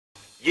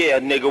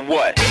Yeah, nigga,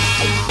 what?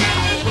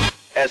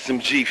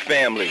 SMG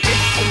family.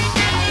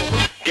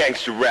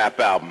 Gangsta rap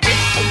album.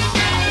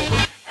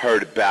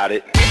 Heard about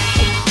it.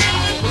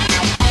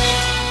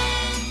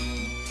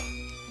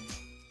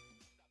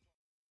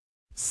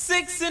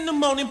 Six in the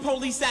morning,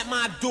 police at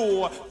my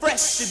door.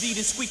 Fresh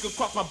Adidas squeak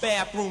across my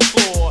bathroom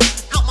floor.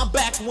 Out my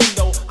back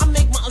window, I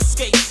make my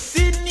escape.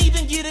 Didn't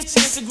even get a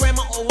chance to grab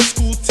my old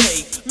school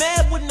tape.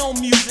 Mad with no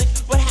music,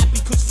 but happy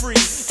cause free.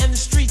 And the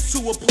streets to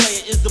a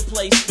player is the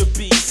place to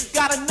be.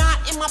 Got a knot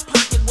in my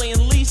pocket weighing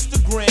at least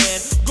 $1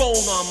 grand.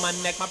 Gold on my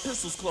neck, my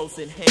pistol's close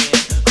in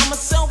hand. I'm a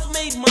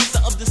self-made monster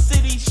of the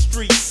city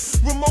streets.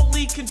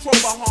 Remotely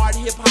controlled by hard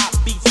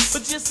hip-hop beats.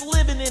 But just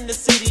living in the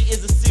city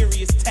is a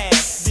serious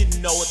task.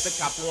 Didn't know what the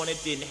cop wanted,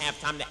 didn't have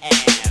time to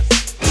ask.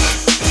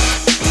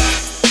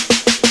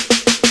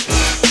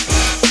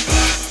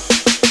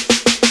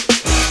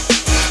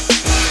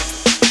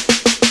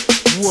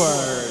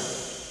 Word.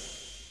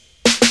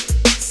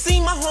 See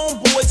my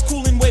homeboys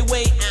cooling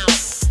way out.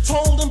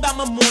 Told them about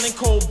my morning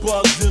cold,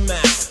 bugged them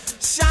out.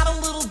 Shot a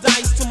little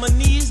dice till my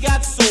knees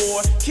got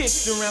sore.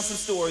 Kicked around some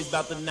stories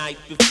about the night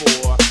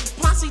before.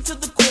 Posse to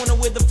the corner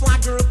where the fly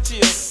girl chill.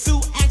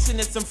 Threw action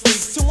at some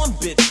freaks till one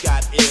bitch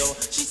got ill.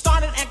 She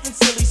started acting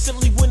silly,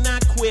 simply would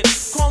not quit.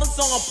 Call us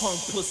all punk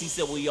pussy,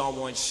 said we all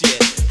want shit.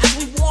 As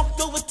we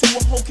walked over to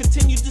her, hoe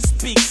continued to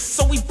speak.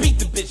 So we beat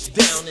the bitch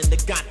down in the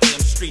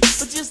goddamn street.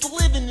 But just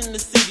living in the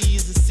city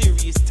is a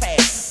serious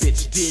task.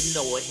 Bitch didn't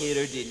know a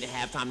hitter, didn't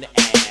have time to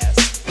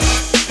ask.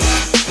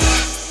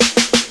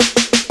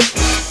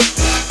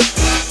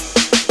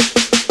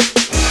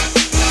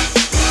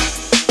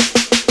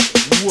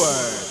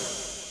 Word.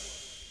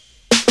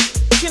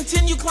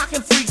 Continue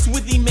clocking freaks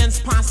with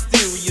immense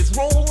posteriors.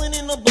 Rolling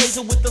in a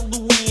blazer with the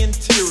Louis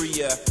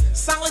interior.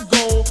 Solid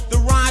gold, the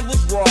ride was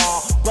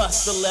raw.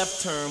 Bust the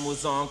left turn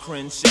was on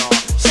Crenshaw.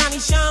 Shiny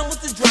Shine was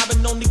the driver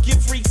known to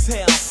give freaks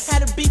hell.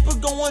 Had a beeper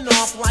going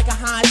off like a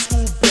high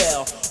school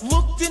bell.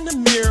 Looked in the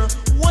mirror,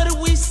 what do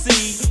we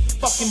see?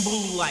 Fucking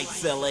blue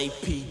lights,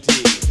 LAPD.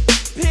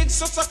 Pigs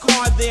searched our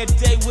car, their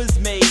day was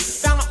made.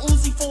 Found a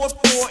Uzi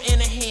 4.4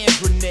 and a hand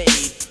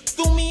grenade.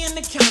 Threw me in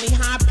the county,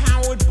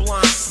 high-powered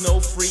blocks. No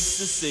freaks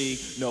to see,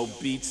 no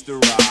beats to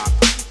rock.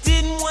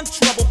 Didn't want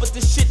trouble, but the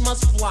shit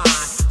must fly.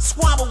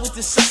 Squabble with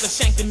the sucker,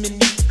 shanked him in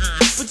the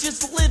eye. But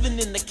just living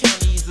in the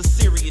county is a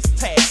serious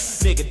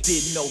task. Nigga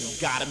didn't know he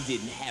got him,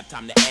 didn't have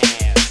time to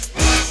ask.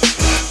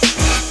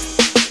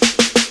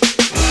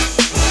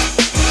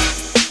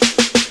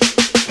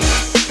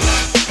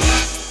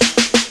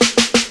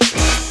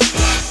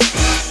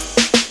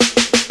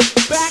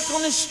 Back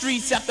on the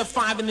streets after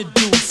 5 in the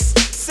deuce.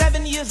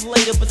 7 years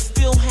later, but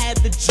still had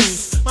the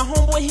juice. My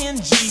homeboy Hen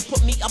G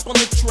put me up on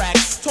the track.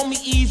 Told me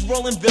E's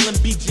rolling villain,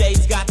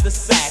 BJ's got the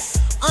sack.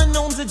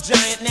 Unknown's a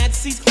giant,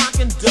 Nazi's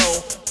clocking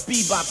dough.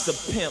 Bebop's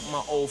a pimp,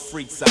 my old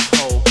freak's a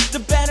hoe. The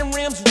batting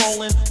ram's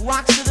rolling,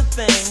 rocks are the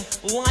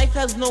thing. Life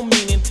has no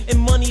meaning, and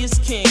money is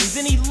king.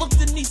 Then he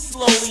looked at me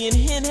slowly, and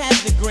Hen had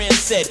the grin.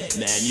 Said,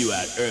 man, you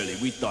out early,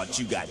 we thought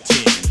you got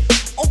 10.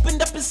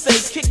 Opened up his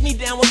safe, kicked me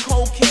down with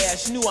cold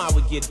cash. Knew I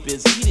would get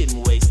busy, he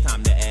didn't waste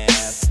time to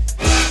ask.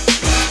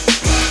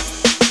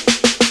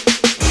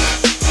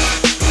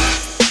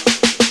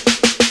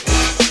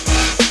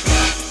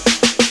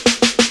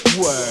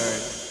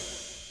 Word.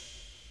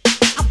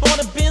 I bought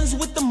a Benz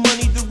with the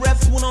money, the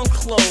rest went on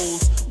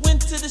clothes.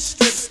 Went to the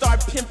strip,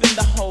 start pimping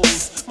the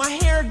hoes. My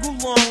hair grew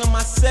long on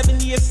my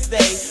 7-year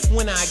stay.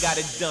 When I got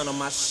it done, on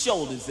my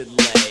shoulders it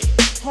lay.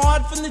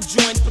 Hard from the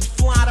joint, but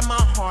fly to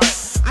my heart.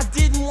 I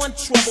didn't want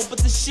trouble, but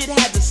the shit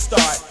had to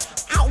start.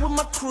 Out with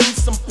my crew,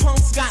 some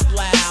punks got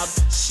loud.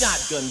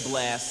 Shotgun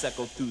blast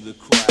echoed through the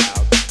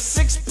crowd.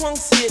 6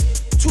 punks hit,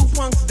 2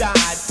 punks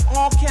died.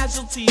 All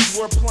casualties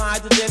were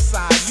applied to their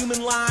side.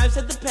 Human lives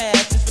had to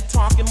pass just for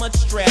talking much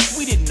stress.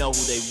 We didn't know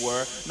who they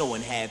were, no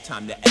one had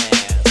time to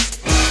ask.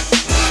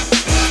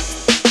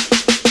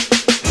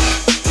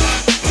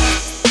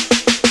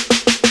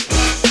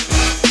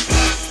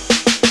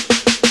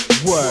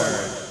 Word.